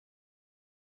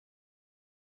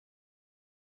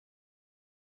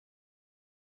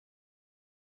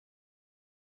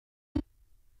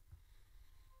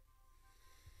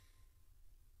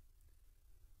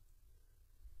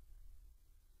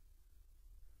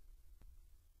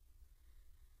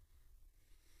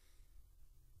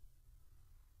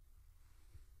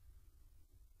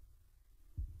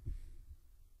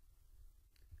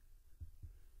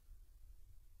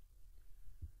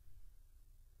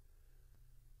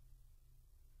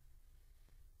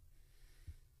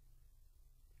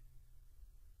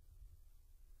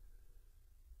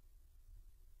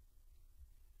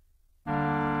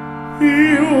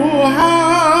You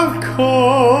have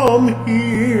come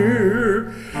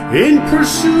here in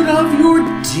pursuit of your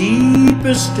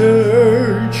deepest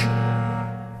urge,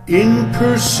 in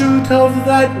pursuit of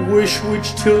that wish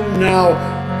which till now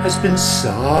has been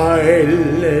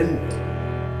silent.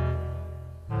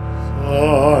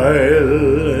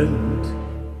 Silent.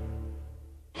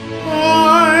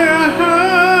 I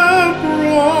have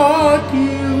brought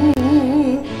you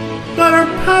that our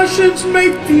passions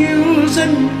may fuse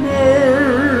and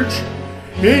merge.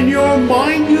 In your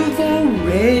mind you've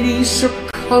already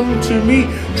succumbed to me,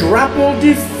 drop all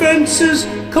defenses,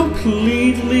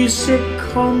 completely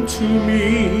succumb to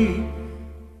me.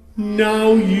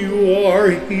 Now you are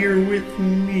here with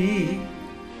me,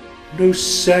 no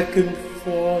second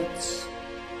thoughts.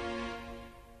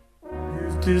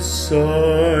 You've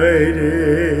decided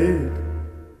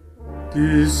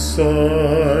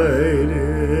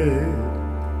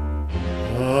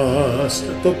past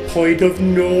the point of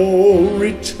no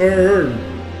return.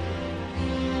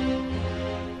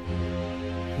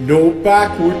 No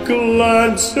backward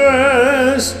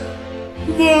glances.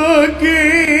 The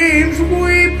games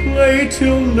we play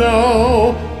till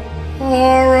now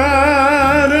are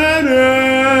at an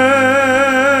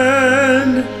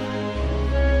end.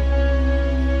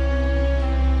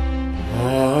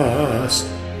 Past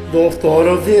the thought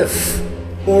of if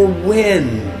or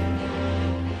when.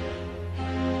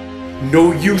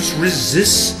 No use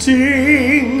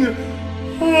resisting.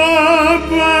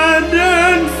 Abandon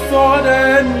thought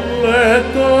and let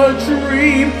the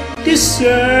dream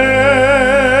descend.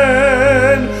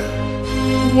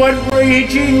 What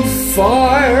raging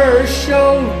fire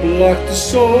shall block the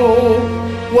soul?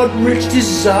 What rich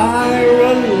desire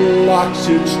unlocks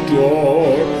its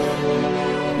door?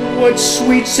 What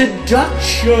sweet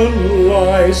seduction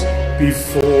lies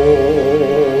before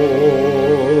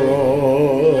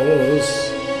us?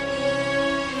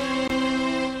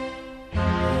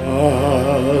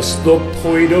 Past the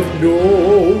point of no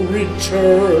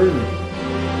return,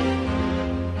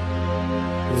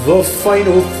 the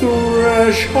final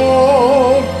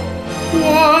threshold.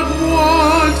 What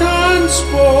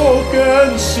unspoken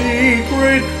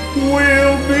secret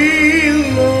will be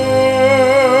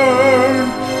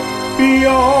learned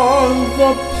beyond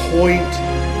the point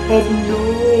of no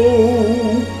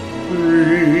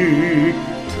return?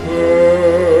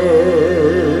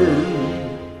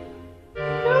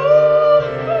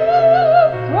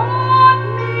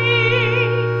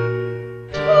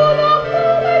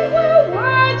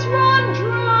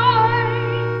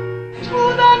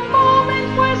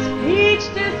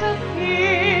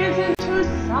 Disappears into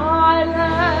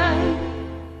silence,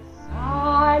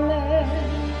 silence.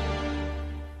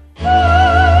 I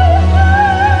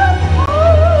have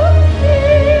come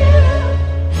here,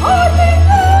 hardly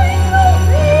knowing the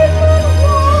reason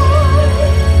why.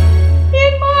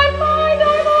 In my mind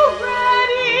I've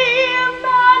already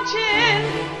imagined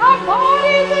our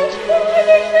bodies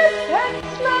entwining,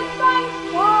 defenseless and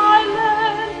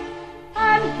silent.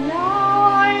 And now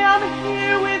I am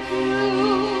here with you.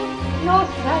 No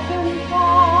second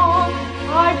thought,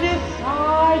 I've decided.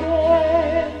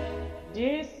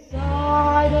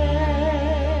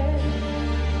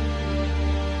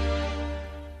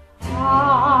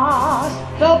 Past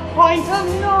the point of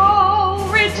no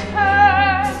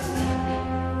return,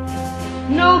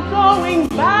 no going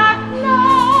back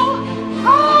now.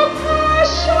 Our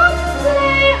passion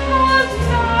play has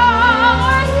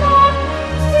now not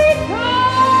begun.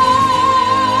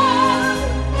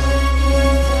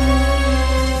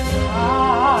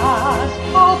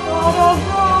 All thought of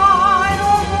right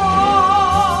or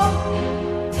wrong.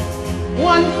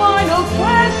 One final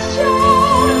question.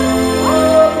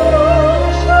 How long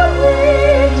should we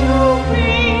to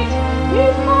meet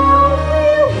before we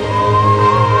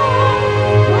run?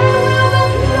 Where will the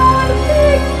blood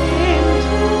begin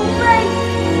to race?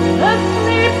 The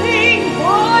sleeping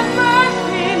God burst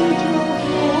into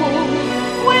bloom.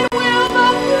 When will the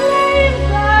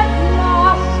flames at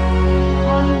last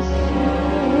consume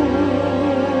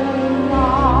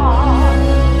us?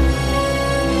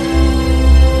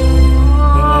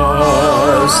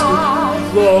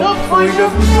 The point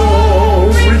of no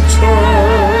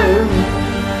return,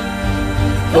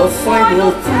 the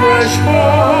final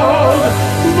threshold,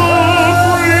 the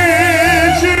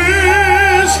bridge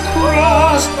is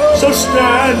crossed. So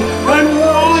stand and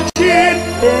watch